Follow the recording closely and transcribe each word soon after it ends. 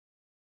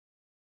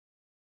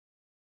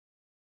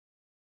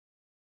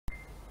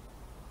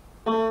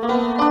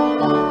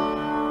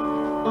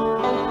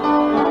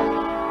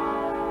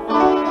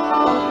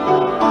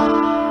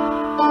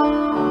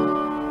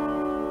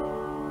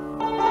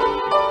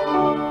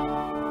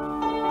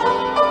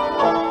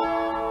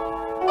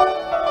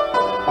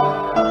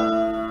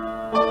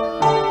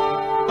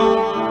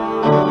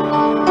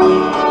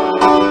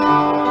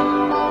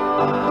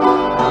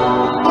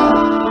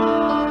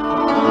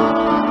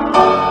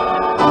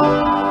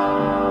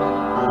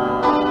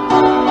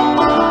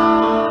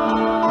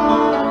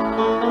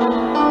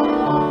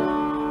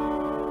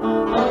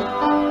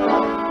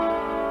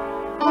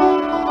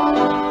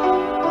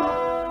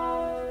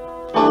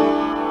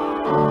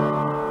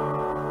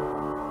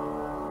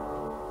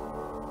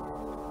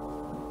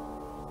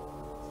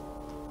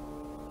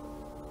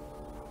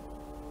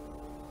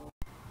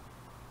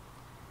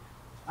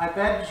I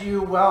bid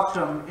you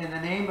welcome in the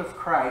name of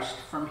Christ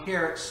from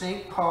here at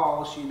St.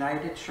 Paul's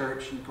United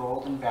Church in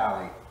Golden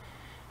Valley.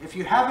 If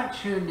you haven't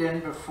tuned in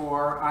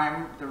before,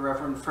 I'm the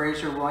Reverend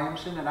Fraser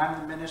Williamson, and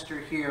I'm the minister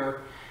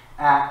here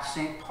at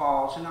St.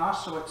 Paul's and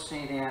also at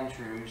St.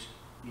 Andrew's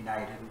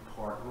United in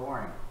Port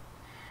Loring.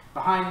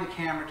 Behind the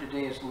camera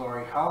today is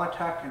Laurie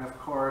Holotuck, and of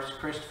course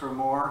Christopher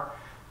Moore,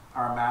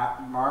 our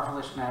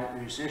marvelous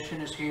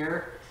musician, is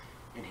here,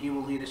 and he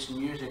will lead us in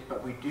music,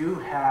 but we do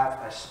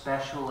have a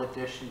special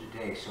edition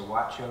today, so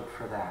watch out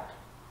for that.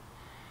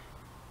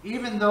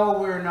 Even though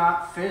we're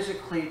not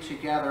physically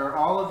together,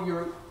 all of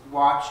you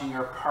watching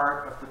are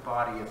part of the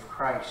body of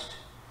Christ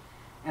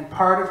and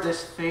part of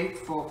this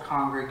faithful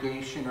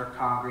congregation or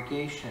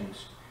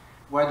congregations.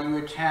 Whether you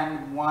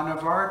attend one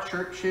of our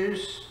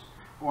churches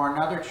or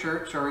another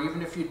church, or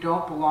even if you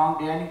don't belong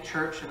to any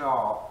church at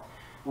all,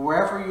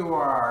 wherever you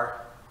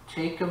are,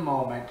 take a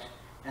moment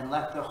and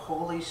let the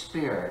Holy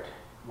Spirit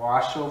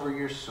wash over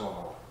your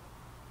soul.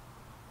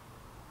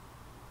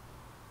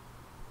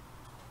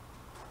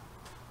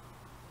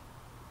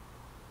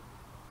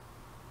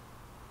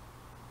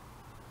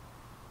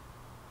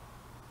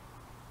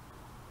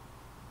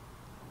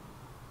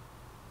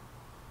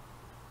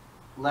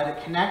 Let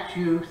it connect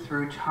you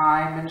through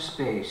time and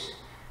space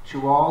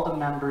to all the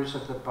members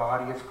of the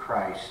body of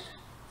Christ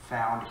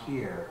found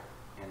here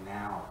and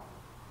now.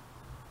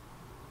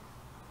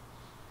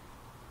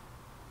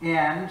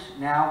 And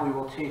now we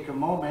will take a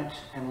moment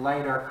and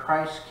light our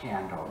Christ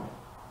candle.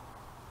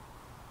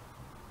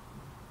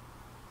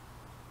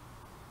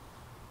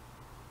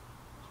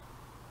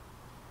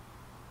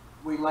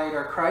 We light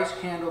our Christ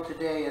candle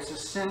today as a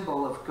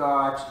symbol of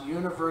God's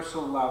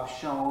universal love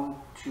shown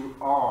to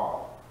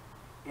all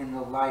in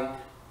the light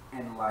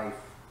and life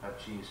of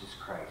Jesus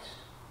Christ.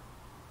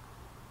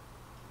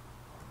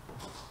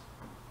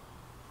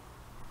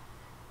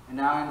 And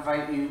now I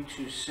invite you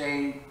to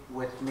say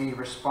with me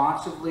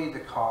responsively the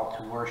call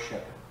to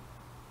worship.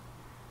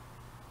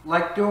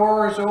 Like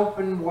doors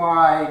open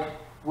wide,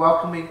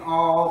 welcoming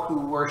all who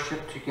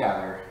worship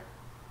together,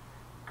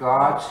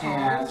 God's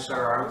hands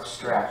are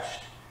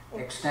outstretched,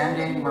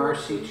 extending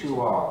mercy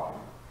to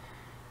all.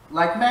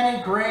 Like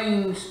many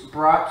grains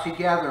brought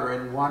together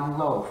in one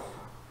loaf,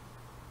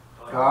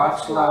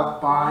 God's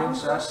love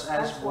binds us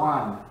as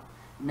one,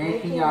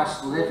 making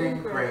us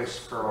living grace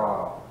for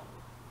all.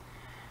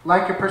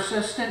 Like a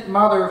persistent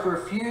mother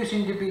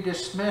refusing to be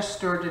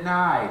dismissed or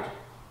denied,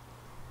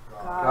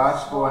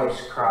 God's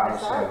voice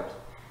cries out,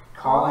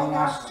 calling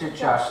us to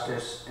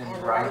justice and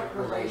right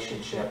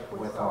relationship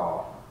with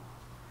all.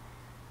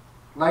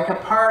 Like a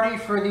party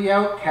for the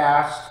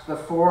outcast, the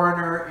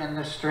foreigner, and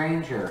the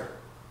stranger,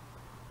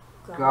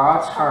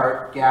 God's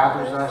heart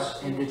gathers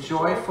us into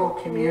joyful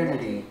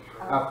community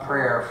of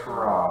prayer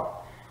for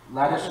all.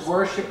 Let us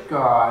worship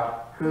God,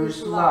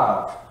 whose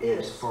love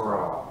is for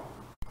all.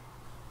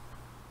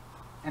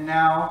 And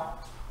now,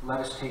 let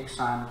us take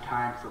some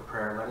time for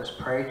prayer. Let us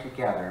pray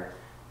together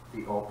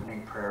the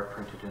opening prayer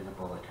printed in the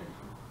bulletin.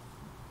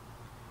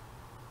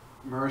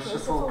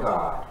 Merciful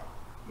God,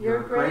 your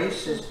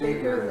grace is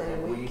bigger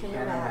than we can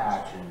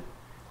imagine,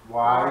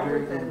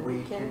 wider than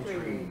we can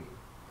dream.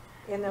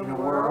 In a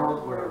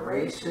world where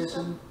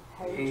racism,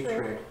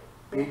 hatred,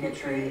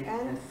 bigotry,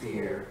 and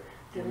fear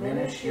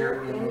diminish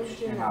your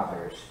image in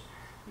others,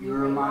 you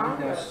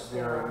remind us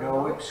there are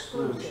no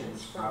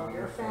exclusions from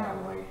your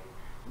family,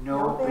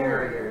 no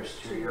barriers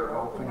to your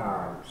open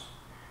arms.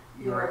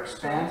 Your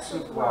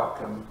expansive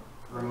welcome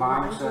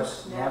reminds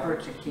us never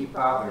to keep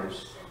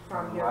others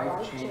from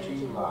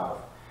life-changing love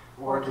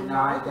or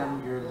deny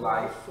them your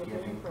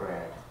life-giving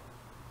bread.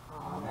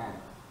 Amen.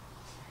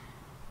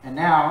 And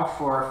now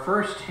for our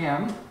first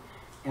hymn,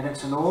 and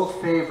it's an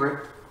old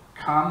favorite,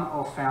 Come,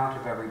 O Fount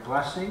of Every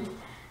Blessing.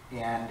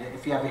 And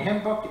if you have a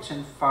hymn book, it's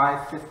in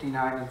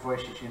 559 in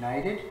Voices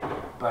United,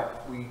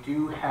 but we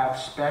do have a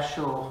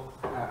special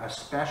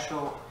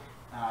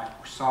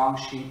song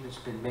sheet that's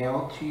been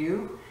mailed to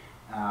you,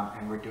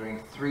 and we're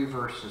doing 3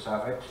 verses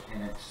of it,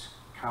 and it's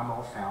Come,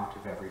 O Fount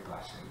of Every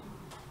Blessing.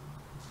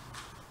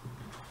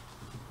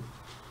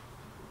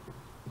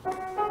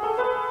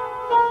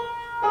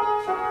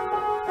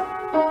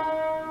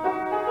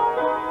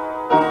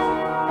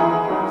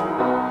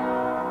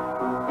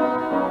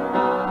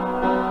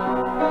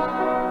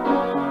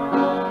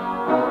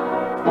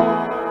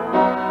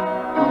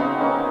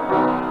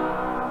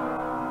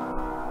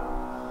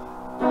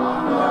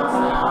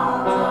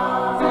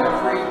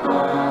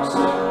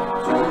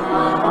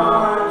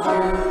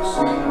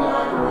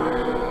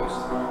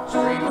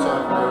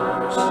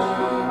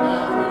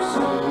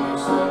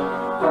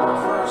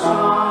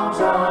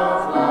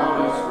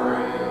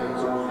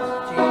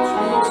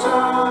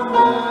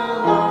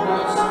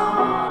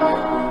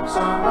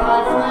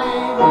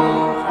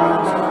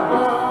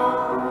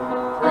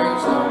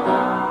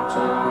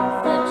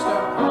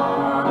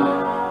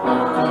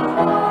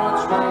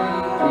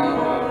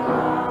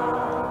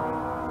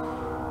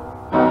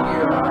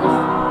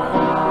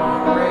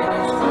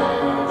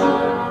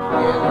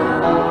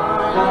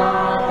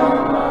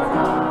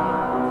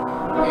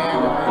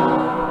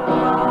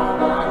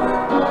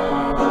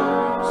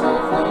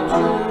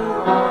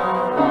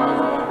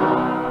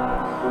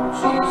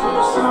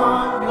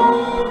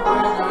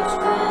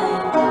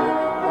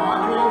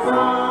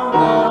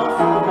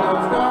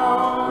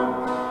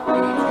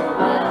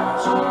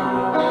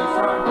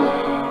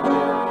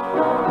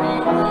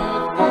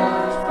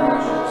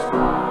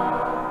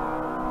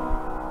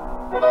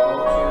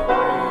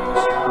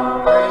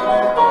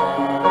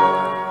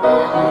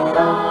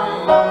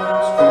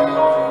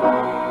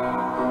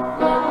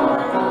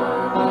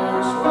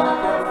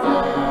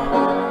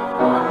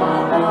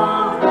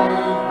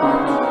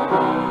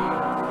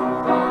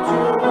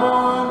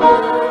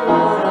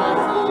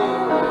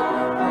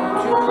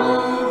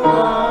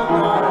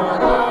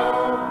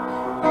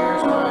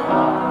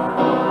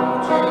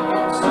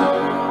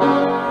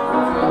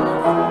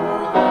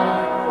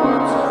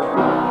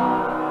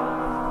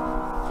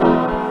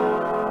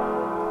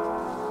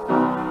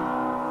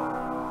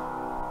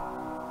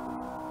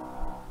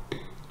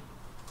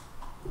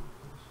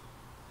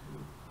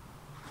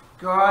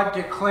 God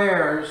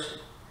declares,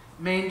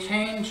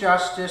 "Maintain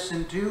justice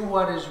and do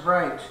what is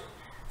right,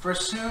 for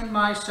soon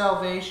my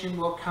salvation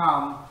will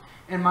come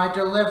and my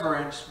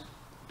deliverance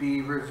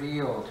be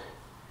revealed."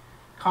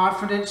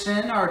 Confidence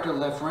in our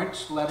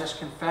deliverance, let us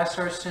confess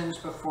our sins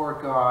before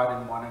God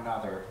and one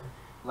another.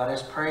 Let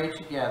us pray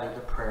together the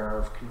prayer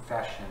of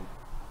confession.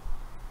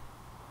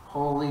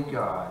 Holy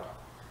God,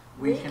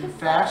 we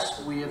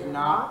confess we have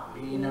not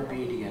been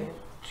obedient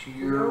to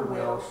your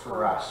will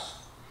for us.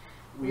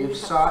 We have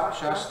sought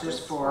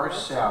justice for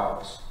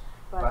ourselves,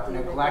 but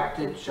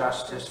neglected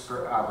justice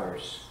for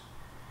others.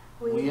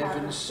 We have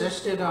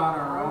insisted on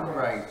our own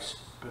rights,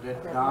 but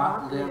have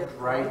not lived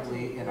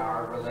rightly in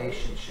our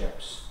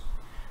relationships.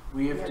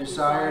 We have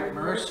desired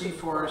mercy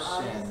for our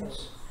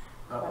sins,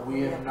 but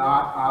we have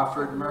not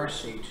offered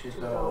mercy to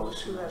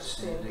those who have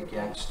sinned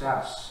against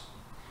us.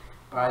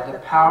 By the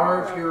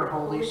power of your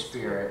Holy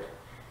Spirit,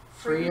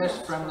 free us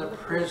from the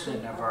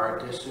prison of our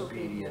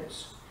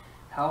disobedience.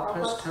 Help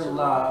us to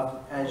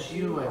love as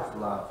you have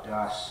loved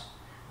us,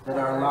 that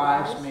our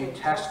lives may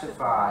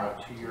testify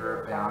to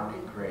your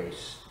abounding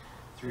grace.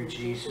 Through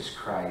Jesus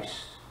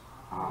Christ.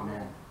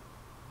 Amen.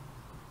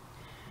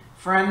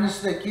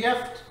 Friends, the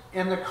gift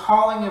and the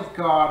calling of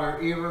God are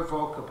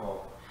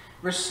irrevocable.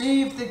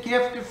 Receive the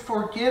gift of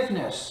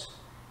forgiveness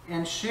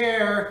and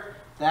share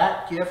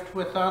that gift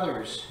with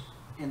others.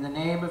 In the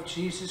name of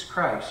Jesus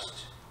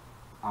Christ.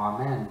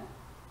 Amen.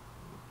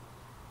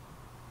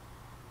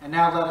 And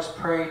now let us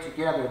pray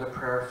together the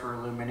prayer for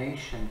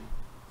illumination.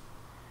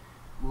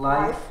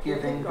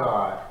 Life-giving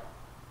God,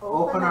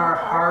 open our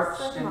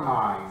hearts and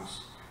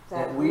minds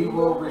that we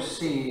will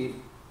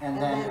receive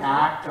and then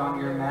act on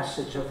your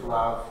message of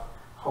love,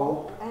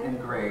 hope,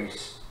 and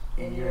grace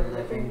in your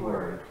living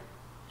word,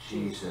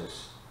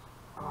 Jesus.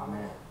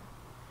 Amen.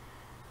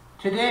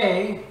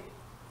 Today,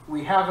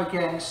 we have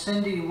again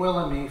Cindy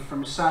Willamy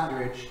from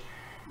Sundridge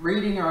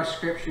reading our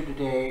scripture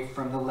today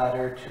from the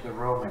letter to the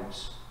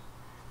Romans.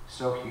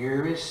 So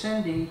here is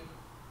Cindy.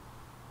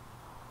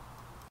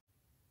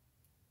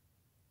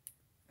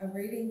 A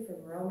reading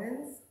from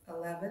Romans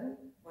 11,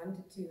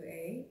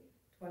 1-2a,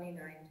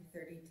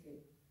 29-32.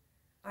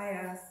 I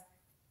ask,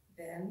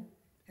 then,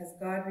 has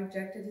God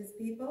rejected his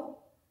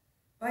people?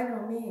 By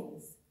no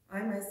means.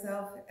 I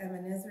myself am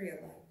an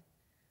Israelite,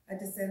 a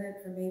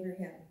descendant from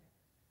Abraham,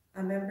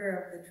 a member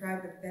of the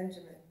tribe of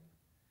Benjamin.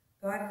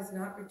 God has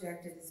not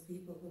rejected his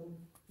people whom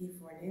he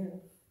foreknew.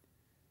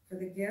 For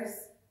the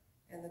gifts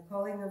and the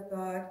calling of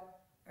God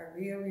are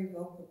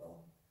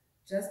irrevocable.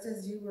 Just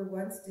as you were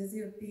once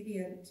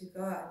disobedient to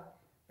God,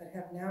 but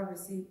have now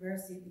received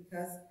mercy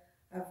because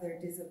of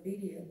their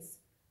disobedience,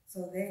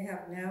 so they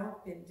have now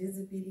been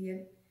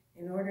disobedient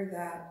in order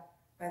that,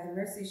 by the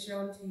mercy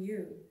shown to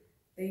you,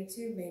 they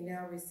too may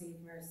now receive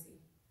mercy.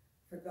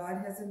 For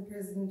God has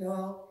imprisoned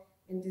all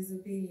in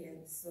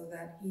disobedience, so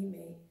that he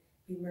may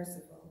be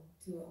merciful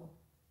to all.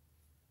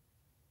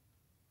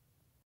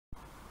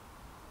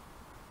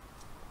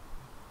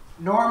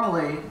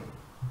 Normally,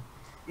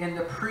 in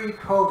the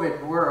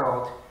pre-COVID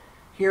world,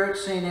 here at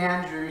St.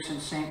 Andrew's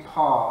and St.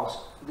 Paul's,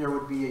 there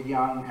would be a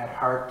Young at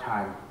Heart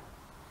time.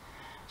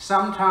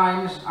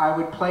 Sometimes I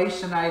would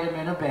place an item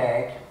in a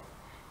bag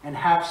and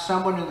have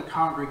someone in the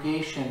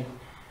congregation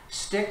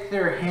stick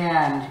their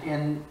hand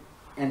in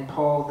and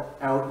pull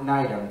out an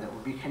item that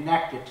would be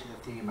connected to the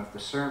theme of the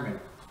sermon.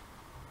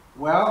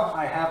 Well,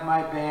 I have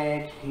my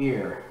bag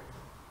here.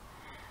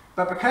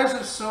 But because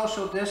of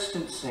social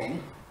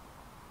distancing,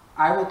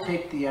 I will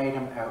take the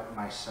item out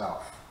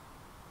myself.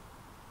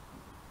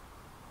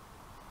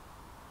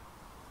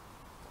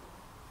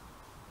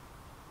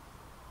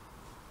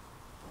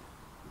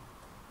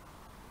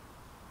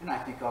 And I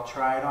think I'll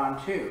try it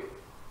on too.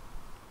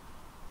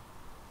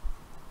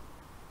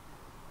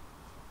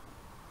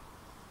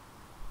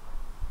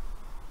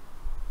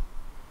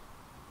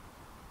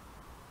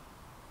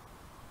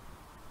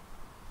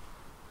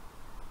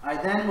 I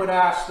then would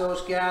ask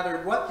those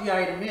gathered what the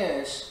item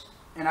is,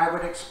 and I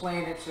would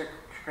explain its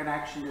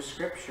connection to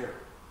Scripture.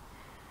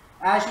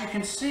 As you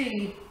can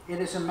see, it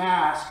is a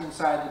mask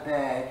inside the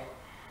bag,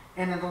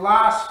 and in the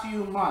last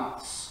few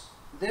months,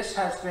 this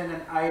has been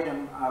an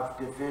item of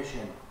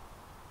division.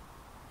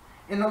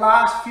 In the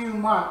last few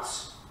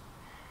months,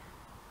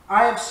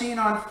 I have seen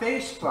on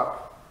Facebook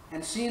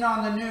and seen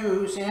on the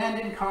news and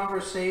in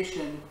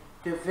conversation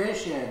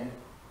division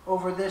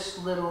over this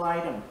little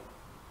item.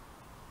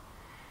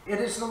 It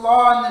is the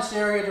law in this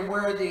area to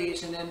wear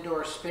these in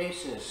indoor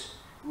spaces,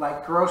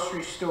 like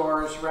grocery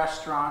stores,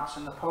 restaurants,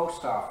 and the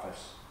post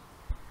office.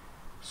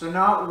 So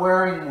not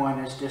wearing one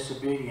is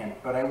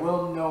disobedient, but I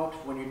will note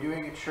when you're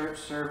doing a church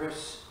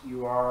service,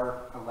 you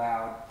are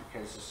allowed,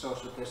 because of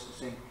social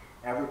distancing,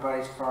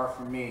 everybody's far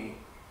from me,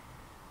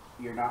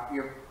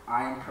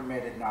 I am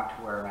permitted not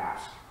to wear a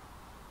mask.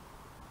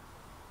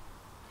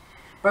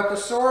 But the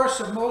source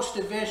of most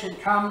division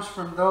comes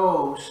from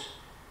those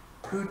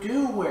who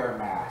do wear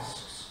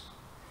masks.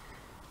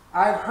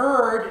 I've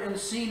heard and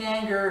seen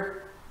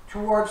anger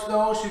towards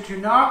those who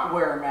do not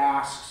wear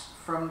masks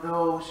from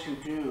those who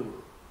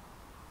do.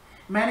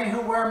 Many who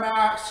wear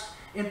masks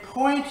in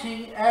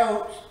pointing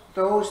out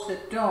those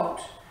that don't,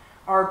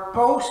 are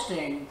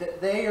boasting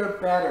that they are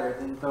better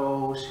than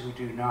those who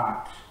do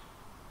not.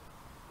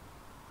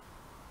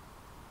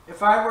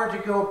 If I were to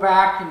go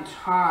back in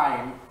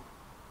time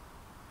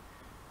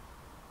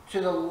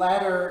to the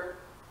letter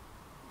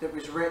that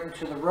was written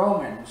to the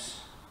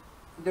Romans,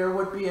 there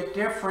would be a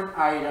different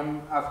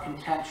item of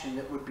contention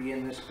that would be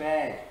in this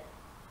bag.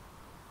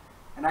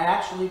 And I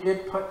actually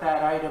did put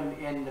that item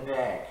in the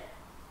bag.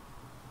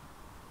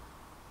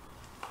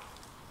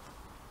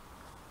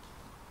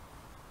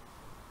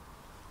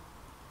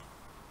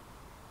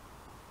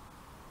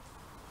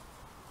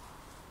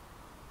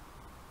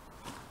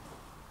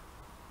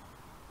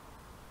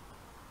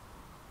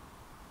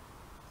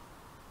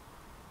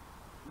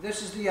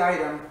 This is the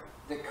item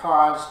that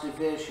caused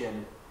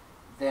division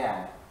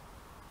then.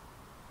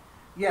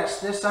 Yes,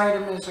 this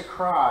item is a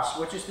cross,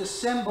 which is the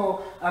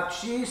symbol of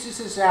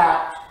Jesus'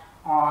 act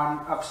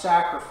of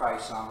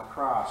sacrifice on the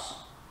cross.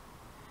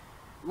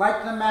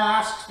 Like the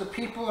masks, the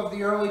people of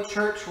the early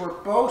church were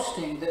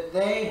boasting that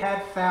they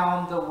had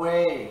found the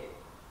way.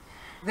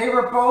 They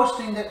were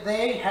boasting that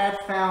they had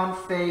found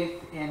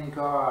faith in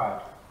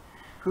God,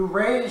 who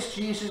raised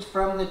Jesus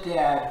from the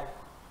dead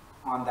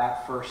on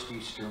that first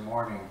Easter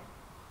morning.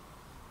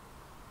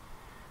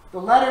 The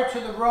letter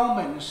to the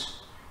Romans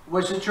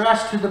was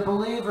addressed to the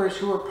believers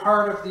who were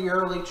part of the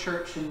early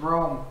church in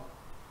Rome.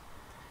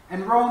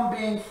 And Rome,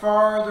 being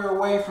farther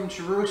away from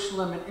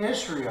Jerusalem and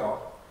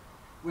Israel,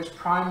 was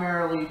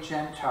primarily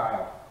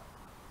Gentile.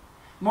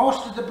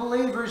 Most of the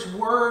believers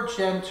were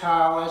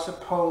Gentile as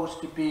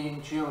opposed to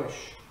being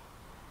Jewish.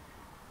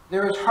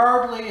 There is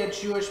hardly a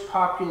Jewish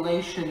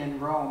population in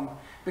Rome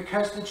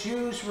because the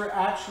Jews were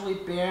actually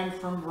banned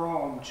from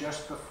Rome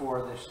just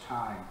before this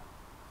time.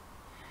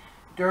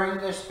 During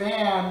this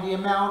ban, the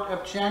amount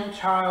of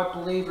Gentile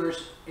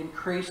believers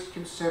increased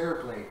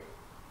considerably.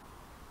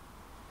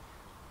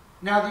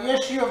 Now, the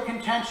issue of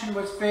contention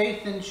was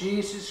faith in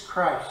Jesus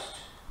Christ.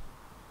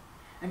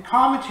 And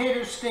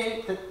commentators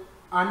state that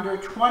under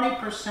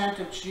 20%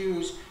 of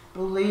Jews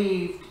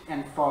believed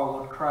and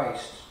followed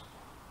Christ.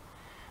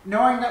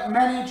 Knowing that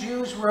many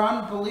Jews were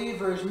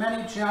unbelievers,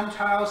 many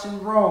Gentiles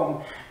in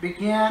Rome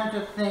began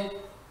to think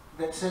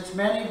that since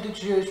many of the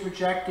Jews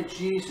rejected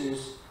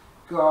Jesus,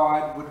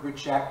 God would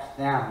reject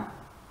them.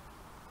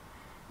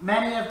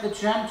 Many of the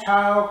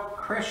Gentile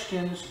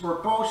Christians were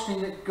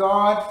boasting that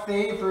God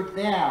favored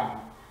them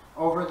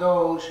over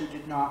those who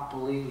did not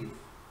believe.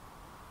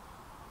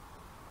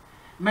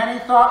 Many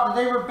thought that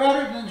they were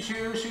better than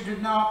Jews who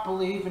did not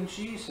believe in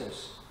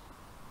Jesus.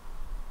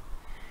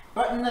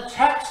 But in the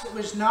text that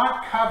was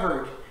not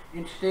covered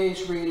in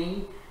today's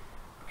reading,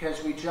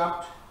 because we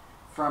jumped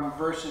from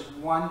verses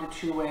 1 to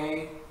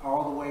 2a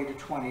all the way to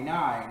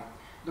 29,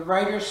 the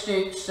writer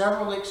states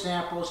several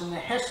examples in the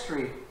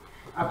history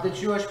of the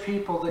Jewish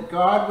people that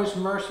God was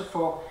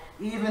merciful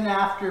even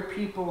after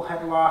people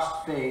had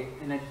lost faith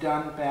and had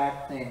done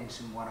bad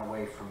things and went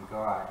away from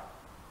God.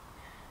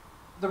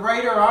 The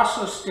writer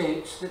also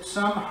states that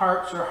some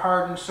hearts are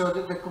hardened so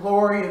that the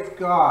glory of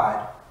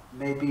God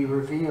may be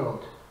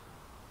revealed.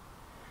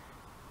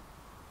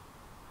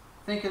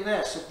 Think of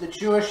this: if the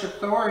Jewish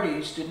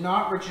authorities did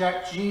not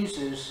reject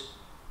Jesus,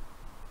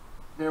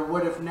 there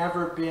would have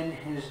never been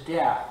his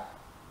death,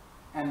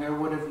 and there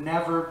would have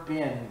never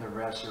been the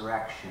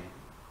resurrection.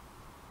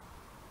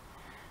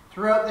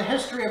 Throughout the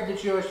history of the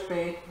Jewish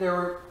faith,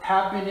 there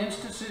have been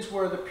instances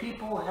where the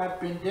people have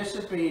been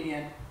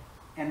disobedient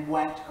and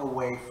went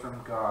away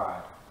from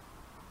God.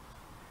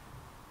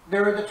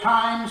 There were the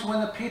times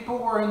when the people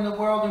were in the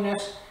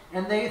wilderness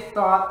and they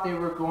thought they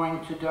were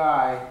going to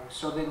die,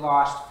 so they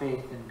lost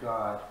faith in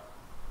God.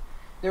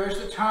 There was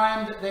the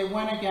time that they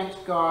went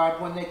against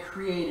God when they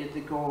created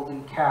the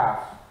golden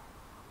calf.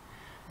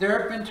 There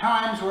have been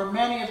times where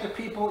many of the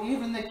people,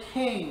 even the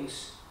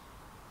kings,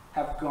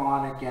 have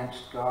gone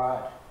against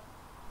God.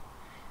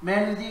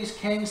 Many of these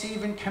kings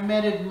even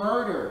committed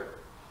murder.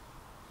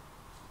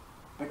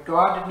 But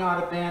God did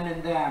not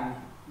abandon them,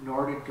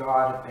 nor did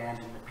God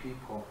abandon the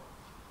people.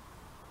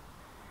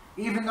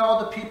 Even though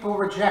the people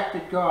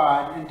rejected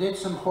God and did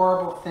some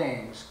horrible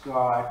things,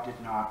 God did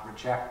not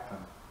reject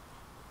them.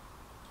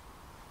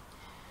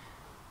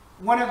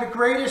 One of the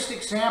greatest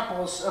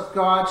examples of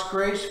God's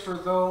grace for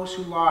those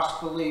who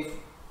lost belief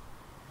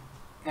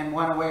and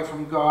went away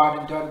from God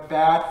and done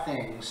bad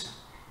things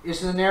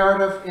is the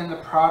narrative in the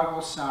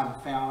prodigal son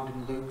found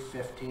in Luke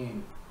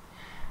 15.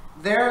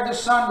 There the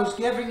son was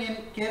given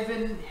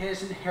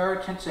his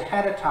inheritance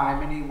ahead of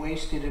time and he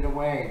wasted it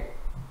away.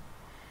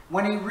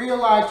 When he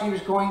realized he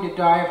was going to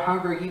die of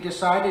hunger, he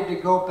decided to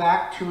go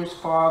back to his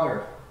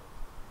father.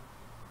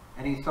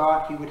 And he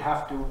thought he would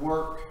have to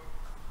work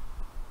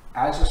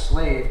as a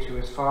slave to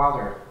his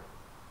father.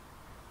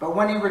 But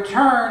when he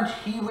returned,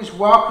 he was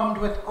welcomed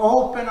with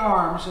open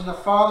arms, and the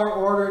father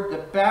ordered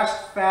the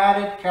best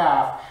fatted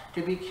calf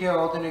to be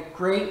killed, and a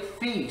great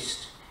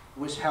feast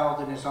was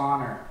held in his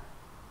honor.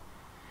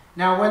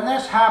 Now when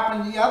this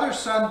happened, the other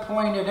son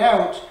pointed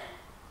out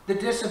the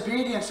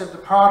disobedience of the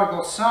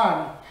prodigal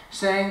son,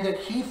 saying that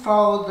he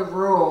followed the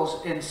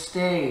rules and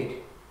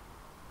stayed,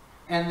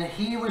 and that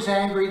he was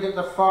angry that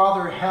the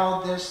Father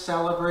held this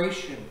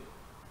celebration.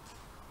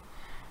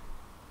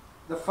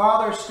 The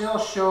Father still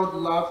showed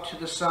love to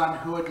the Son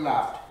who had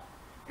left,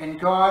 and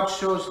God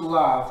shows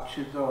love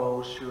to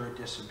those who are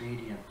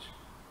disobedient.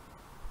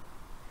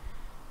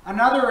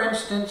 Another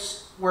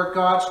instance where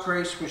God's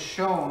grace was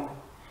shown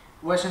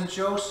was in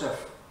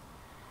Joseph.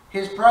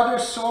 His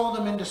brothers sold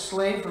him into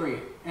slavery,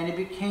 and he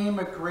became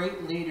a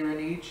great leader in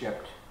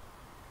Egypt.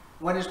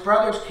 When his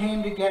brothers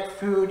came to get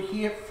food,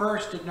 he at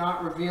first did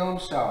not reveal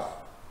himself.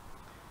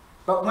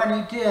 But when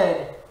he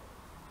did,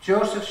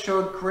 Joseph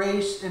showed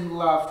grace and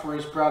love for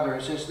his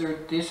brothers as their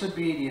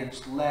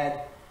disobedience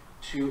led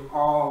to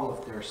all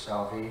of their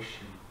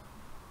salvation.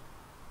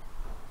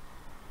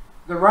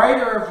 The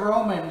writer of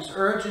Romans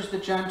urges the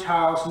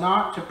Gentiles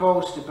not to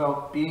boast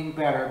about being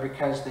better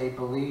because they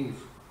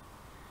believe.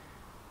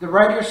 The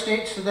writer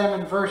states to them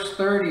in verse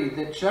 30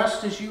 that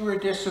just as you were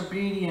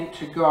disobedient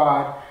to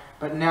God,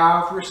 but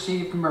now have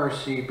received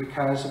mercy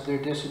because of their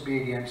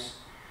disobedience,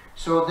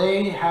 so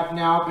they have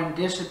now been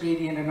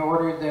disobedient in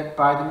order that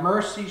by the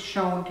mercy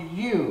shown to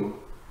you,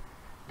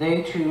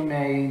 they too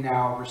may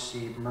now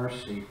receive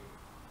mercy.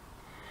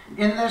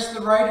 In this,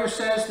 the writer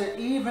says that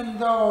even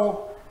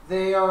though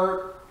they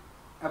are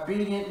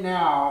obedient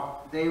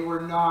now, they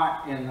were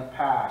not in the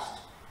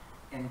past,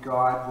 and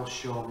God will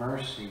show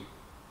mercy.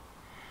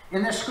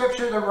 In the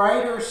scripture, the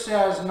writer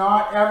says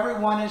not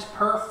everyone is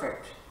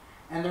perfect,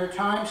 and there are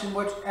times in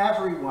which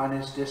everyone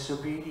is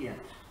disobedient.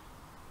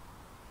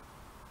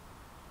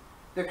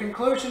 The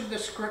conclusion of the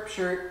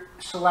scripture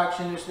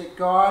selection is that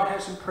God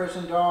has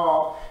imprisoned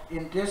all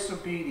in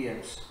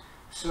disobedience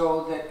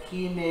so that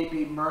he may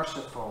be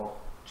merciful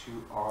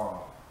to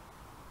all.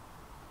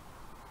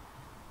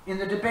 In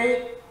the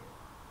debate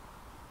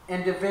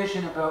and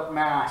division about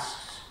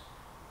masks,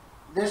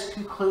 this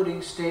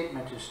concluding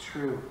statement is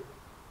true.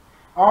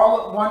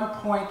 All at one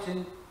point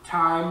in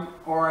time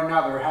or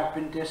another have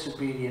been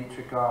disobedient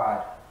to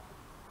God.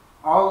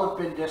 All have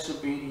been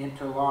disobedient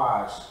to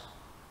laws.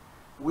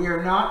 We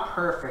are not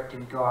perfect,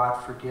 and God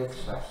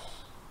forgives us.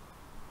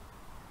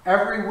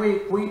 Every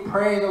week we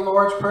pray the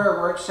Lord's Prayer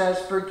where it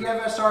says,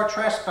 "Forgive us our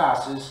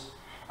trespasses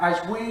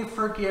as we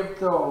forgive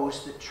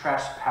those that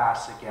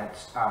trespass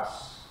against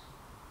us."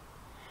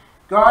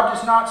 God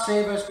does not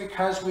save us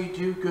because we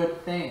do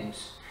good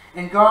things,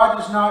 and God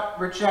does not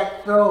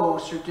reject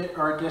those who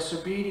are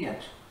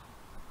disobedient.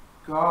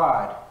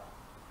 God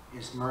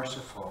is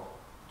merciful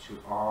to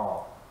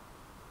all.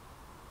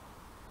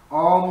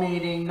 All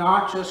meaning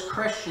not just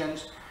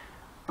Christians,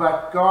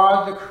 but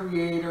God, the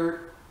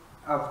creator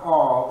of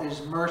all,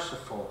 is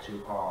merciful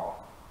to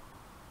all.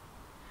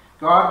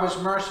 God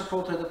was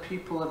merciful to the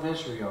people of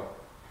Israel,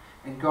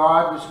 and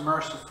God was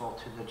merciful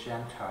to the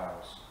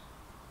Gentiles.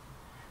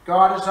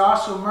 God is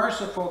also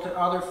merciful to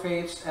other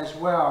faiths as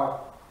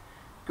well.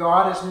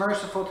 God is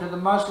merciful to the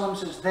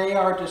Muslims as they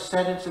are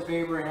descendants of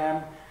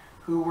Abraham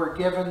who were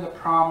given the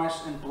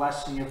promise and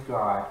blessing of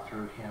God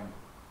through him.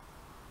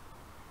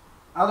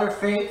 Other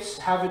faiths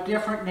have a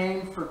different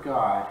name for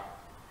God,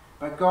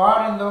 but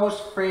God in those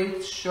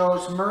faiths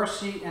shows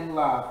mercy and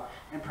love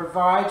and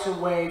provides a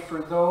way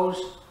for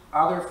those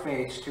other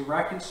faiths to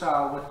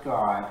reconcile with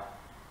God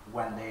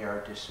when they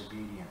are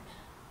disobedient.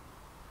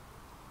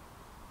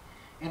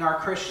 In our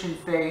Christian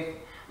faith,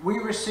 we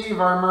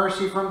receive our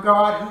mercy from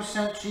God who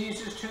sent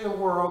Jesus to the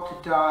world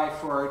to die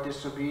for our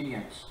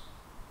disobedience.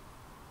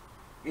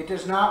 It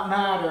does not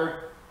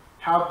matter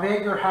how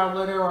big or how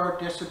little our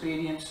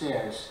disobedience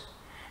is.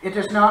 It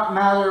does not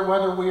matter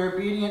whether we are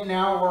obedient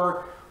now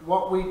or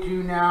what we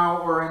do now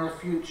or in the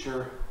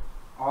future.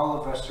 All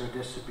of us are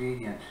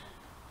disobedient.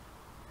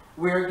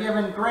 We are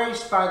given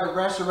grace by the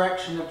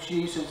resurrection of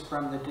Jesus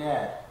from the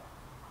dead.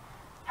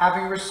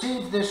 Having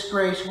received this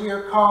grace, we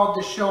are called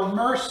to show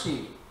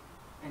mercy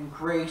and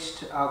grace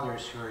to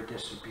others who are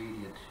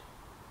disobedient.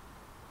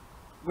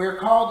 We are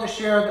called to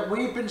share that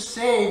we've been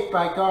saved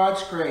by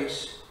God's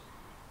grace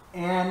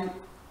and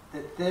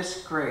that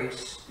this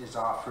grace is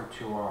offered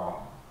to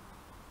all.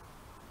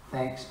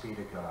 Thanks be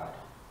to God.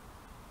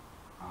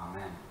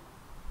 Amen.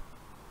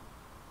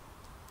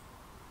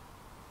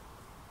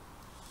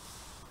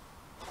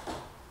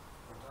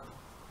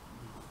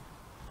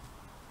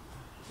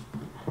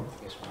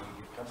 Guess we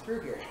need to come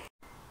through here.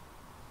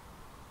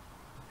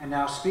 And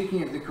now,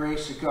 speaking of the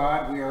grace of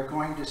God, we are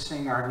going to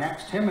sing our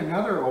next hymn,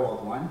 another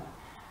old one.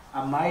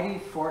 A Mighty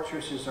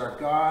Fortress is Our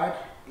God,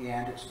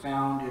 and it's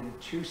found in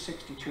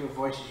 262 of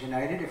Voices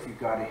United if you've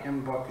got a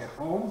hymn book at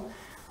home,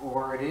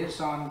 or it is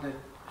on the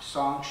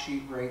song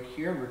sheet right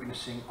here. We're going to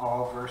sing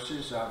all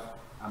verses of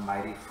A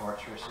Mighty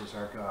Fortress is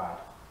Our God.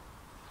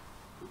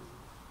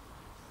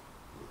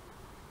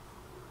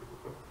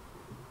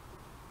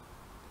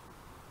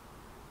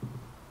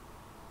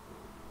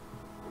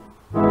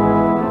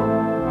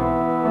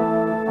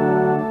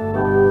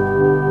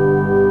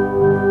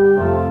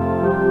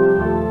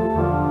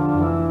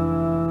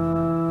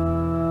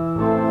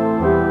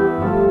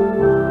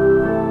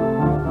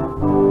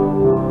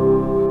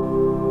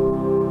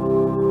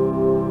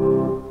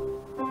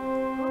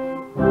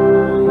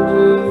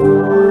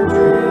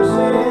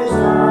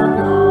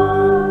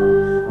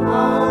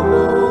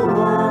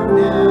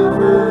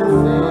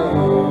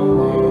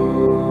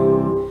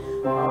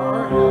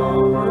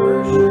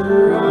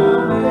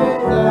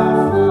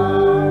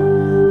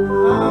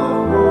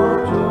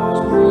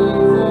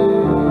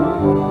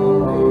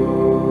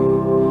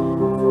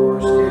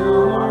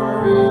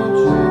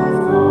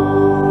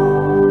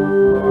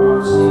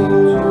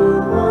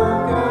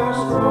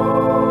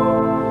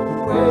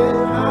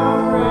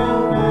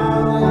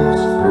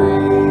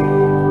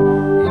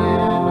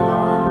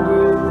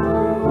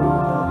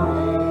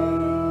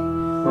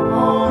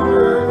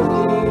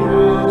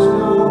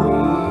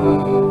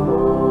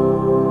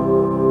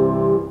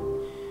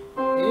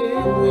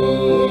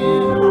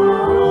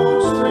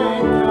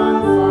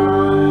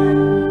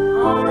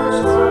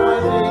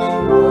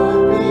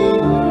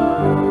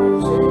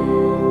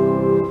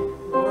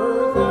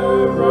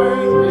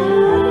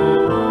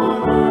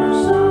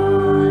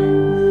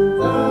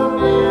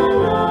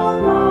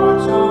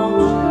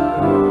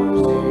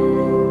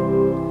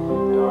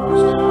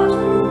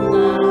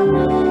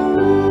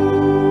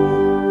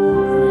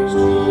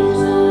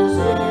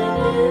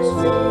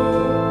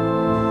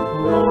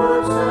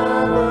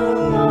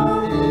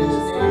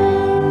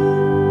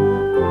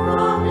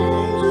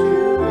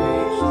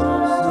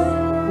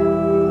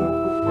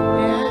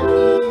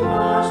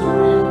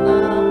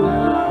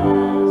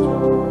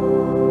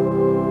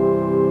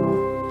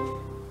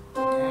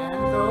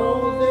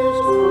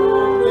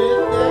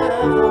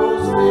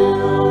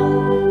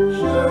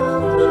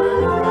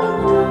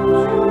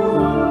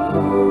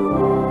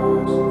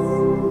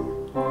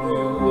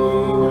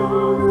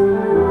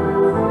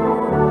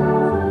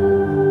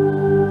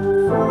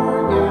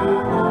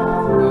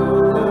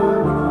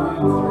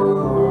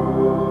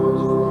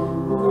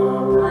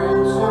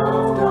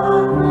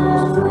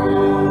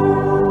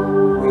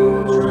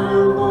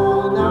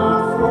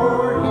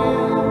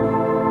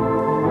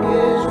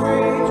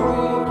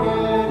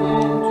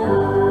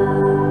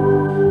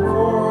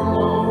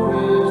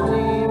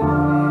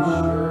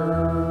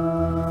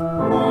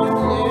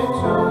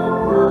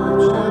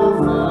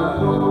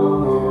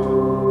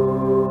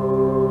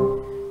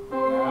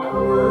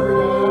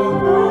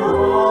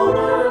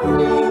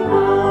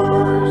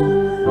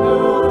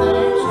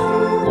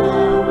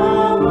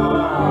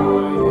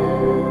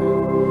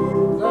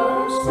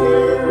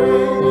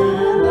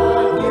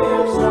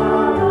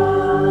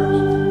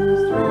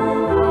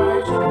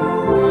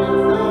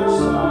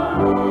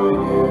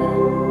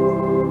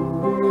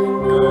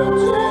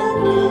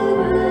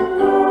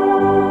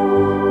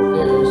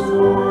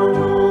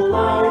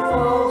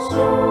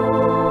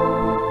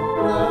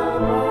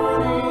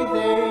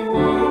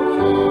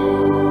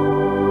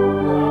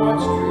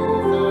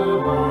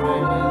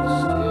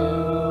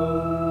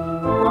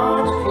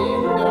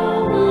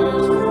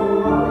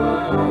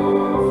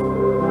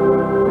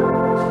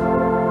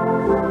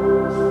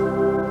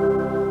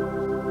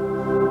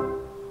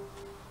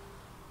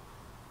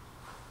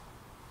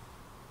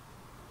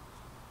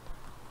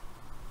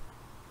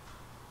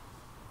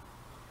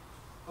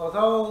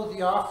 Although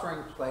the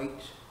offering plate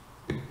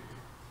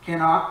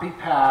cannot be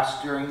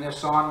passed during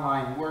this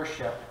online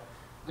worship,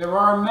 there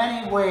are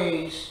many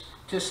ways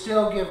to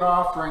still give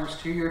offerings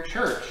to your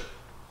church.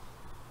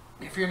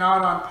 If you're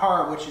not on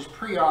PAR, which is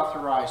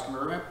pre-authorized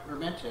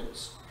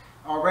remittance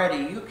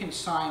already, you can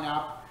sign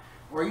up,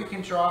 or you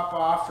can drop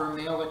off or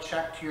mail a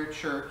check to your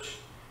church.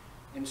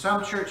 And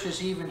some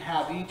churches even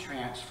have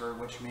e-transfer,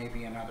 which may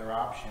be another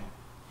option.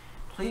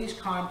 Please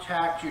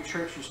contact your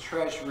church's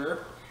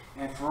treasurer,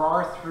 and for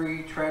our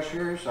 3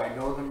 treasurers, I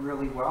know them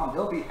really well, and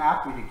they'll be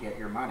happy to get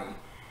your money.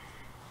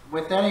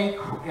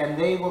 And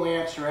they will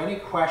answer any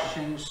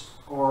questions,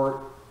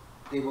 or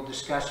they will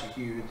discuss with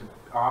you the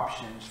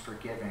options for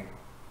giving.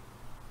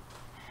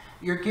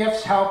 Your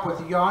gifts help with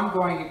the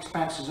ongoing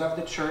expenses of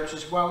the church,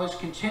 as well as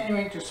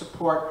continuing to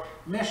support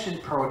mission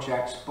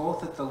projects,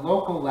 both at the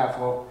local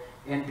level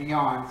and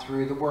beyond,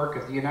 through the work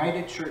of the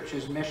United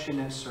Church's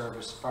Mission and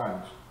Service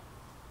Fund.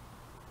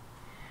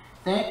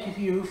 Thank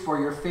you for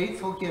your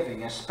faithful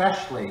giving,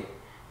 especially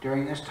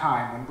during this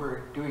time when we're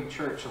doing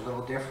church a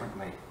little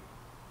differently.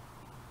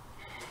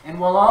 And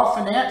while all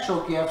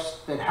financial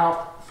gifts that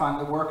help fund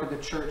the work of the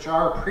church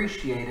are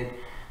appreciated,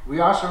 we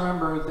also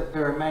remember that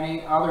there are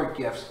many other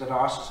gifts that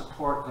also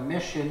support the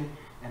mission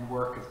and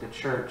work of the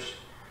church.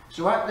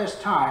 So at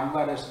this time,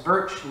 let us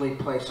virtually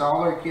place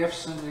all our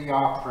gifts into the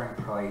offering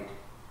plate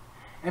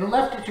and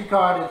lift it to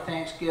God in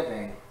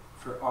thanksgiving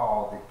for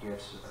all that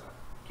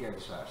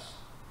gives us.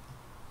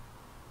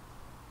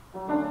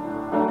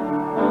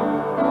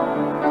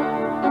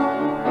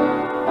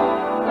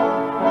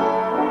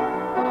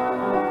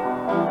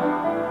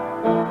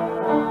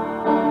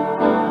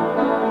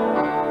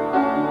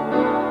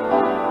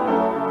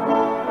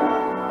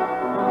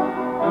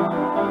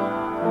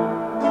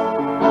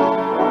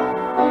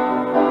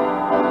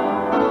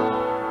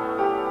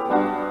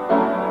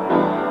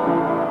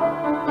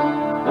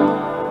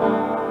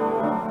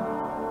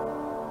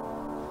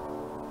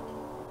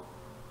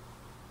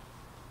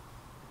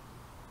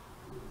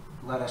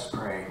 Let us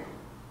pray.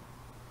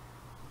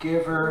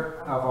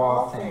 Giver of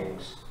all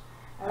things,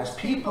 as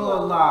people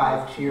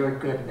alive to your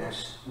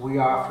goodness, we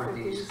offer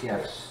these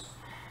gifts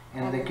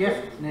and the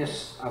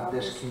giftedness of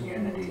this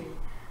community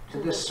to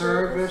the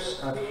service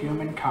of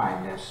human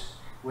kindness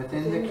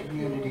within the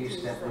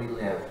communities that we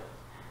live,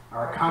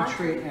 our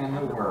country and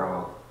the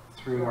world,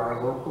 through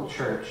our local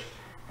church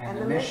and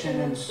the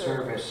mission and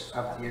service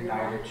of the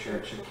United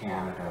Church of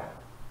Canada.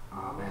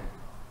 Amen.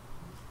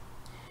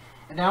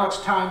 And now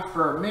it's time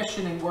for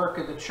mission and work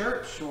of the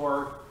church,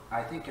 or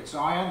I think it's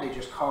Zion, they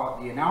just call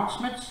it the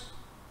announcements.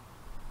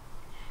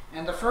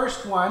 And the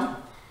first one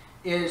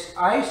is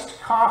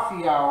iced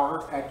coffee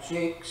hour at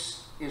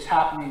Jake's is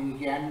happening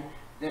again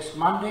this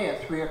Monday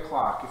at 3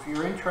 o'clock. If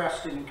you're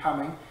interested in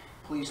coming,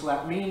 please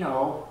let me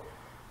know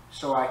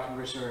so I can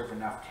reserve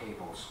enough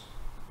tables.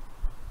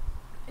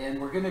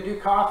 And we're going to do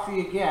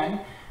coffee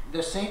again.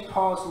 The St.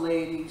 Paul's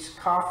Ladies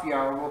Coffee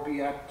Hour will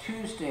be at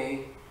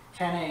Tuesday,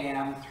 10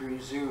 a.m. through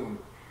Zoom.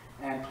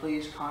 And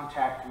please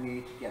contact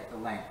me to get the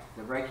link.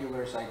 The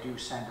regulars, I do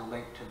send a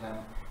link to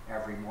them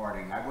every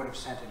morning. I would have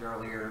sent it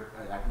earlier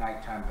at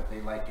nighttime, but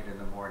they like it in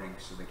the morning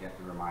so they get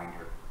the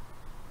reminder.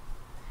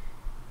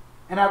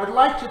 And I would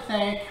like to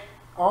thank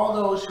all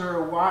those who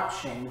are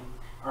watching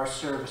our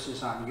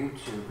services on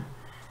YouTube.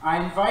 I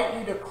invite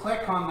you to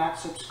click on that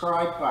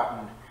subscribe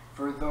button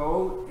for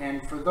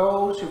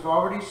those who've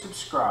already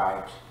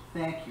subscribed.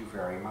 Thank you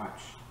very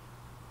much.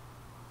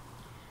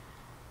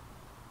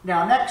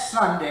 Now, next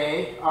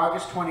Sunday,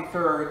 August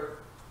 23rd,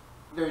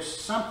 there's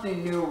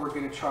something new we're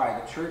going to try.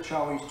 The church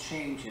always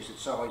changes.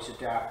 It's always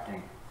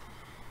adapting.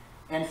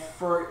 And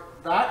for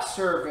that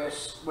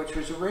service, which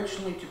was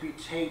originally to be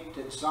taped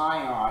at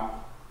Zion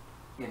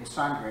in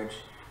Sunbridge,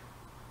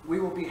 we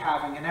will be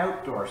having an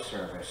outdoor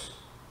service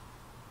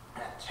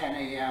at 10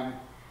 a.m.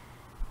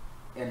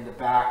 in the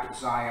back at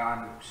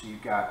Zion. So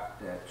you've got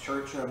the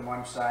church on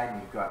one side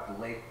and you've got the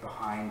lake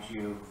behind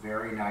you.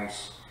 Very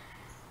nice.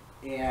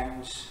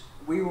 And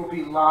we will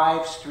be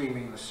live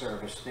streaming the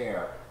service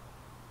there.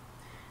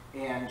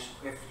 And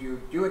if you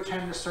do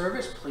attend the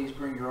service, please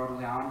bring your own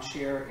lounge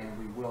chair, and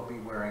we will be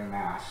wearing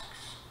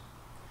masks.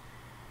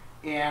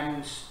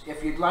 And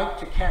if you'd like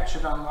to catch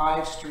it on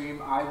live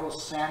stream, I will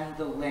send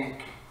the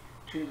link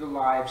to the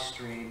live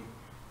stream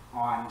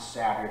on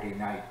Saturday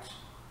night.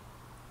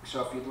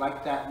 So if you'd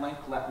like that link,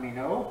 let me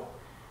know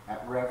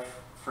at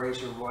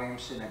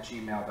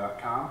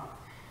revfraserwilliamson@gmail.com.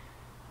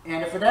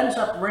 And if it ends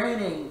up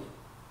raining,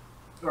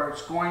 or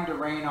it's going to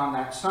rain on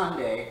that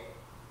Sunday,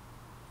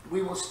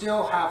 we will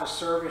still have a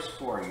service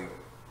for you.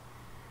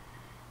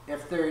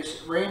 If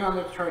there's rain on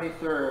the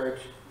 23rd,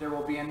 there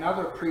will be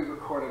another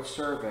pre-recorded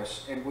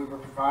service, and we will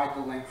provide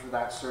the link for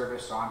that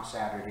service on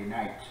Saturday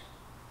night.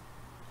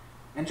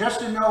 And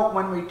just a note,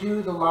 when we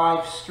do the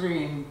live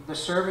stream, the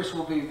service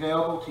will be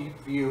available to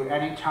view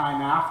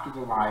anytime after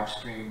the live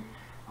stream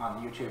on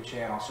the YouTube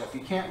channel. So if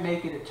you can't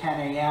make it at 10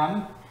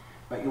 a.m.,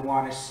 but you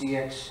want to see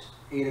it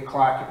 8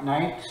 o'clock at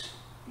night,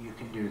 you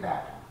can do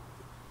that.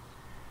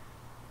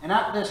 And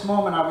at this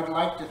moment, I would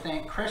like to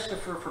thank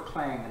Christopher for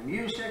playing the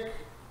music,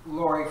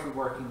 Lori for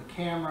working the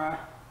camera,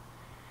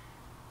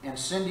 and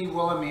Cindy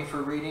Willamy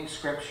for reading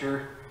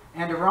scripture,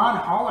 and to Ron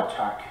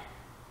Holotuck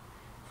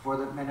for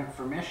the Minute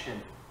for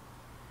Mission.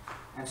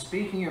 And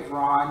speaking of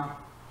Ron,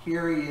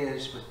 here he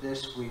is with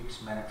this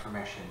week's Minute for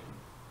Mission.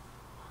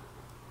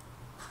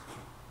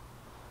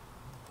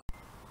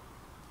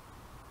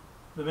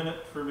 The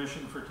Minute for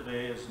Mission for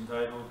today is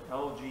entitled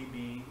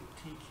LGBTQIA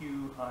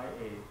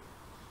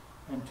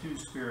and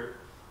Two-Spirit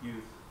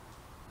Youth.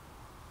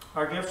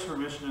 Our gifts for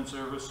mission and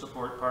service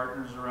support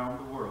partners around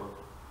the world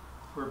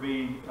where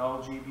being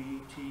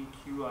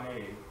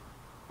LGBTQIA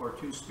or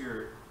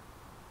Two-Spirit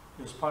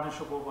is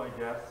punishable by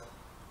death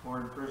or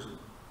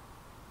imprisonment.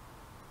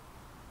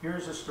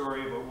 Here's a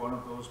story about one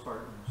of those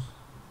partners.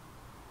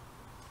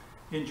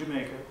 In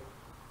Jamaica,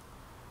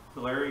 the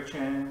Larry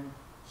Chan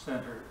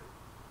Center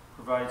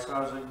provides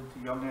housing to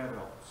young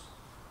adults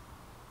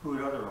who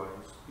would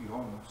otherwise be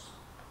homeless.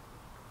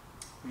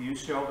 The youth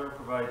shelter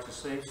provides a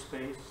safe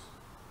space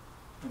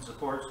and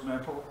supports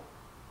mental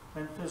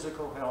and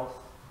physical health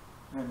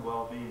and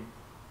well-being.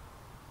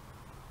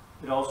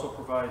 It also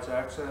provides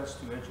access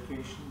to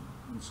education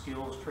and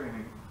skills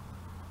training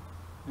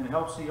and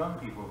helps the young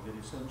people get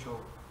essential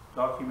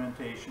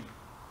documentation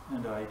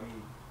and ID.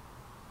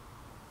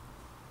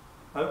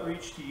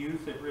 Outreach to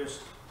youth at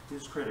risk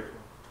is critical,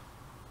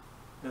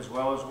 as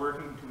well as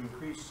working to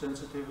increase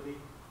sensitivity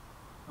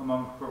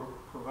among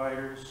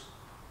providers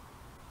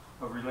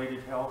of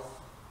related health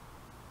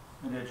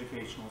and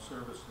educational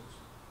services.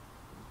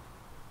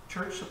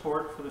 Church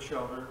support for the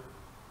shelter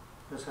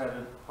has had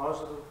a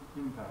positive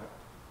impact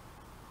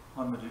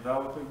on the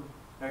developing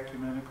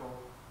ecumenical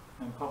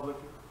and public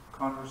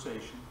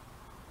conversation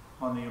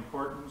on the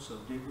importance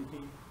of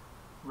dignity,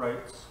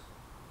 rights,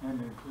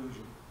 and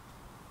inclusion.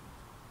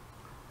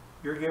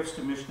 Your gifts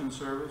to mission and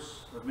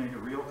service have made a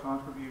real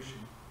contribution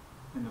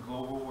in the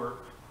global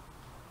work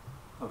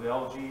of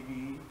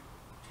LGBTQIA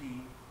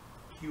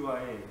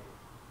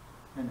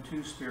and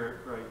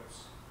Two-Spirit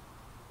rights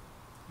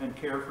and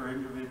care for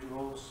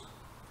individuals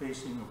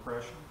facing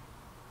oppression,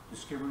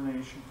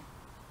 discrimination,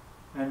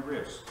 and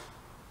risk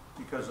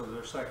because of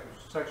their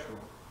sexual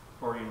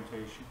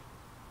orientation.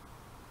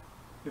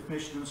 If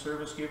mission and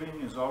service giving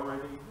is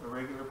already a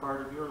regular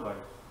part of your life,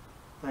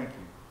 thank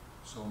you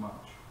so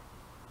much.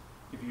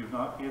 If you have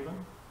not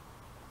given,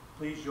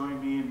 please join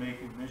me in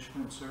making mission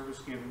and service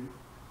giving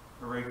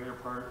a regular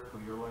part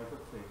of your life of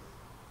faith.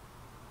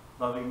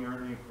 Loving your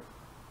neighbor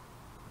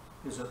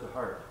is at the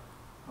heart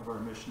of our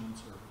mission and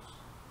service.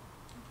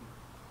 Thank you.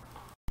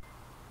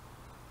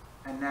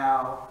 And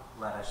now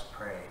let us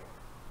pray.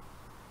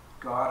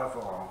 God of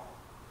all,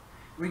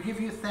 we give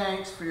you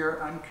thanks for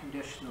your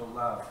unconditional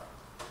love.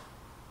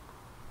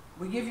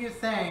 We give you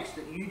thanks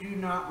that you do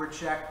not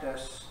reject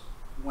us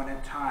when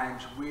at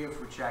times we have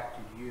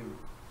rejected you.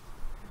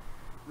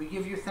 We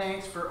give you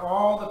thanks for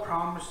all the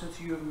promises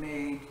you have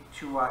made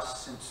to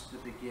us since the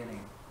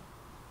beginning.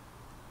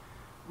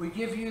 We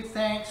give you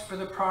thanks for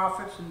the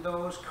prophets and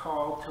those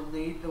called to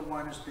lead the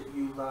ones that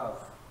you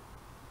love.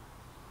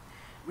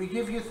 We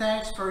give you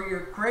thanks for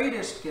your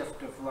greatest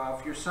gift of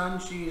love, your Son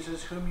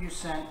Jesus, whom you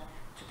sent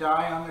to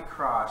die on the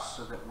cross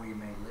so that we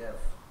may live.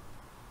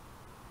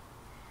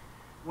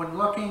 When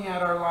looking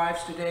at our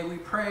lives today, we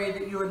pray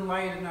that you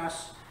enlighten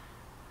us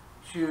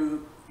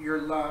to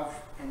your love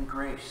and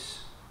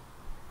grace.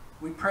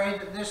 We pray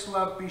that this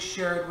love be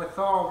shared with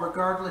all,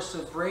 regardless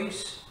of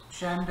race,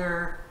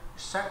 gender,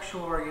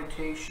 sexual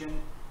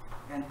orientation,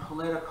 and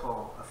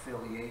political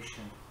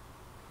affiliation.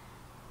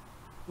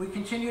 We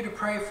continue to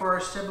pray for our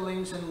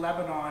siblings in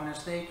Lebanon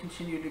as they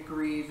continue to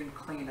grieve and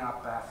clean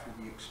up after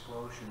the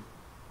explosion.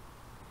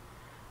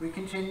 We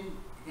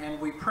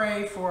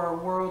pray for our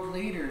world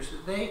leaders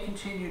that they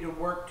continue to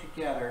work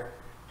together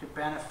to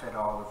benefit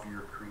all of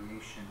your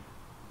creation.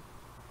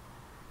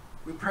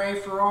 We pray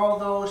for all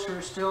those who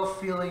are still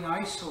feeling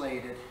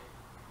isolated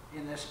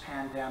in this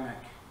pandemic.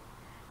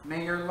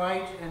 May your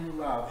light and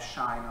love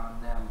shine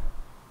on them.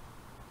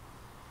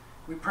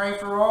 We pray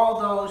for all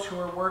those who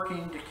are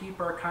working to keep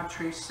our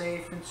country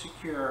safe and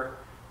secure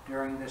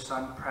during this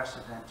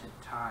unprecedented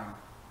time.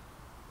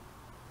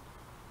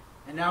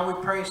 And now we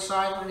pray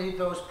silently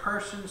those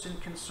persons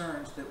and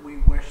concerns that we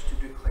wish to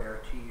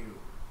declare to you.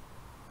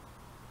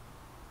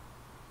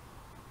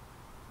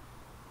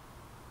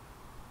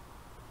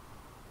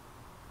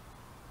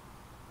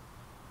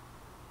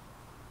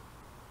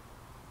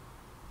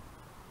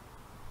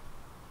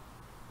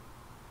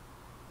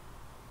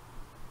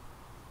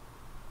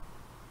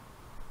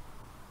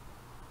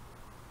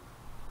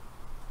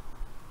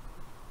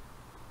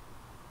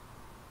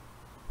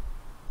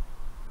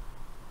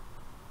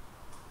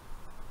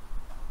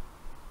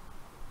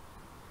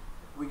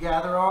 We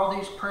gather all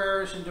these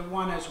prayers into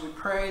one as we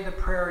pray the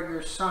prayer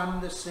your Son,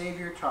 the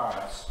Savior, taught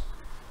us.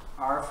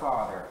 Our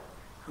Father,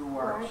 who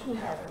art in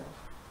heaven,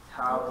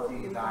 hallowed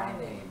be thy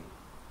name.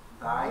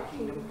 Thy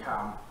kingdom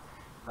come,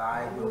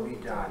 thy will be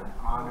done,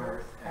 on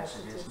earth as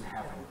it is in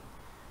heaven.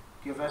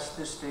 Give us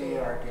this day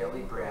our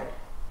daily bread,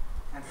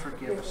 and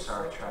forgive us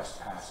our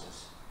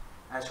trespasses,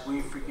 as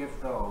we forgive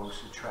those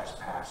who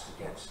trespass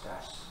against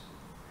us.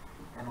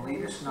 and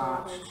lead us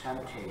not to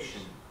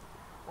temptation,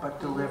 but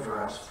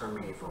deliver us from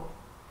evil.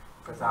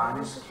 For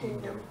thine is the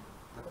kingdom,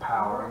 the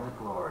power, and the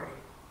glory,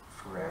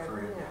 forever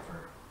and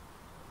ever.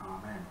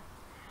 Amen.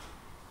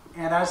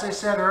 And as I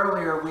said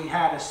earlier, we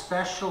had a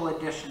special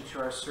addition to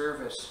our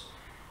service.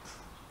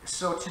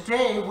 So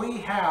today we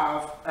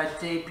have a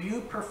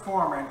debut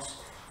performance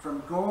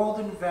from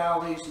Golden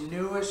Valley's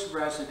newest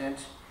resident,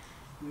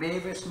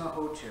 Mavis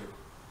Mahotu,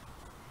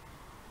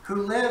 who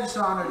lives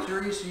on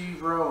Adrizi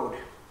Road.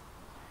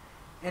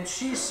 And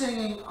she's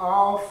singing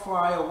I'll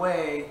Fly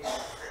Away,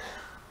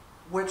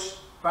 which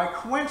by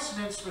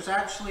coincidence was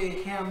actually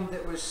a hymn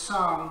that was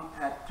sung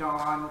at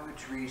Don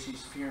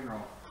Adrizi's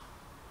funeral.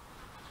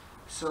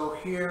 So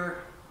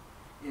here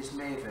is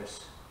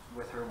Mavis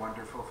with her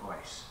wonderful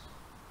voice.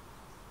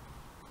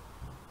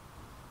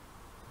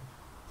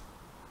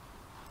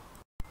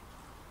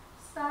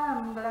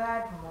 Some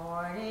glad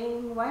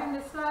morning when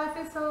this life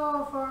is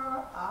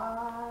over,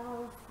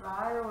 I'll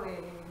fly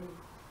away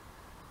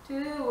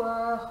to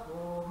a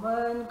home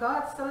on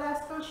God's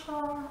celestial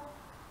shore.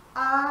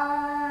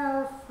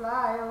 I'll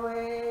fly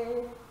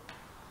away.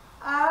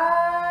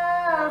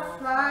 I'll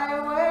fly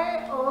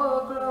away,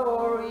 oh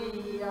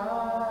glory,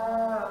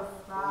 I'll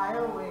fly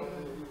away.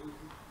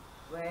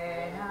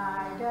 When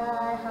I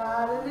die,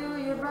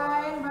 hallelujah,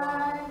 by and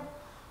by,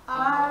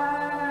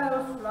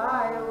 I'll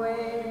fly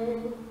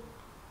away.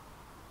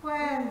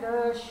 When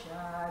the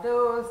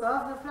shadows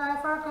of this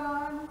life are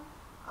gone,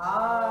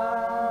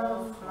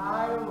 I'll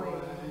fly away.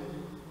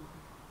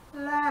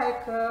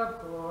 Like a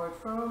bird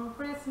from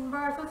prison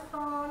bars has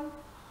flown,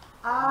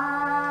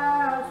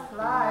 I'll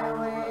fly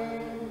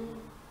away.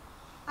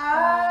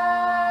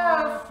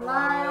 I'll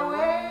fly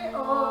away,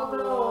 oh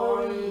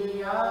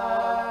glory,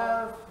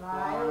 I'll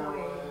fly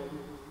away.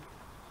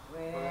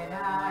 When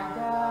I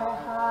die,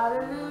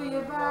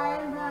 hallelujah, by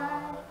and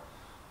by,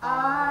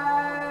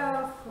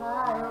 I'll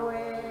fly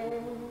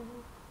away.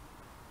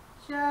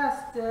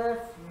 Just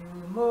a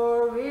few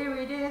more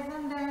weary days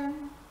and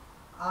then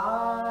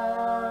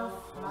I'll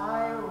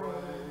fly away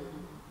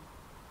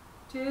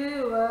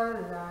to a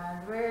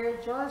land where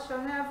joy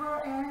shall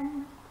never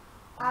end.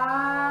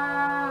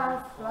 I'll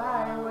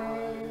fly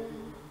away.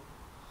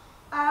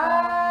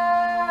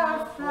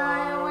 I'll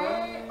fly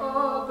away,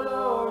 oh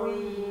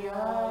glory,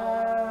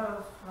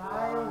 I'll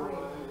fly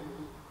away.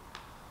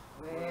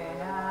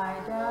 When I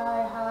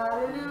die,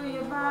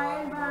 hallelujah, by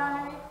and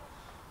by,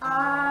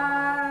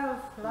 I'll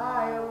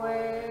fly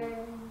away.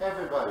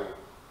 Everybody.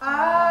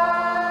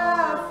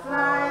 I'll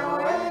fly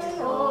away,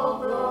 oh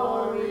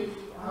glory,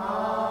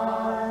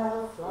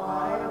 I'll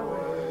fly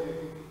away.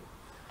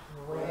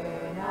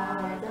 When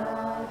I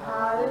die,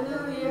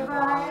 hallelujah,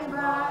 by and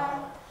by,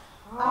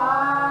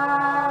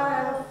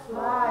 I'll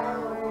fly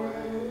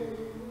away.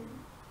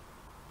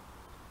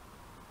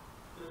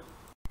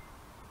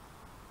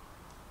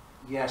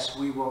 Yes,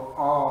 we will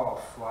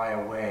all fly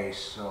away.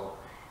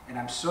 And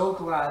I'm so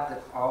glad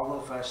that all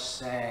of us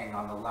sang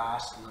on the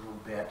last little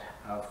bit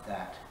of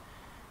that.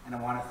 And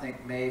I want to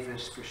thank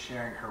Mavis for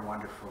sharing her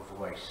wonderful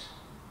voice.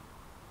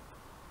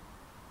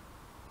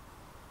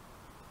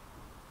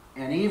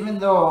 And even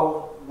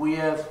though we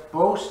have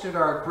boasted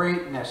our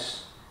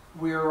greatness,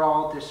 we are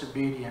all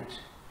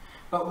disobedient.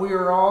 But we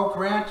are all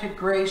granted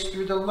grace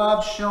through the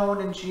love shown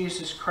in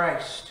Jesus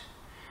Christ,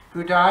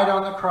 who died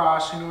on the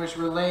cross and was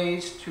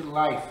raised to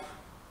life.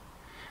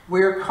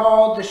 We are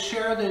called to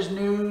share this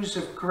news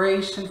of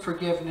grace and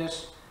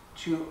forgiveness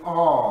to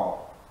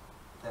all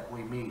that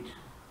we meet.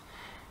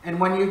 And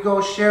when you go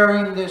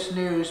sharing this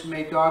news,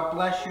 may God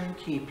bless you and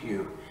keep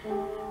you.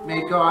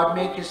 May God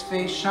make his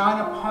face shine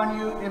upon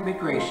you and be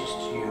gracious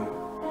to you.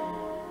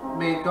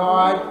 May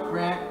God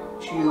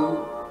grant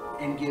you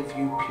and give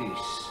you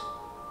peace.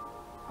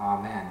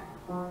 Amen.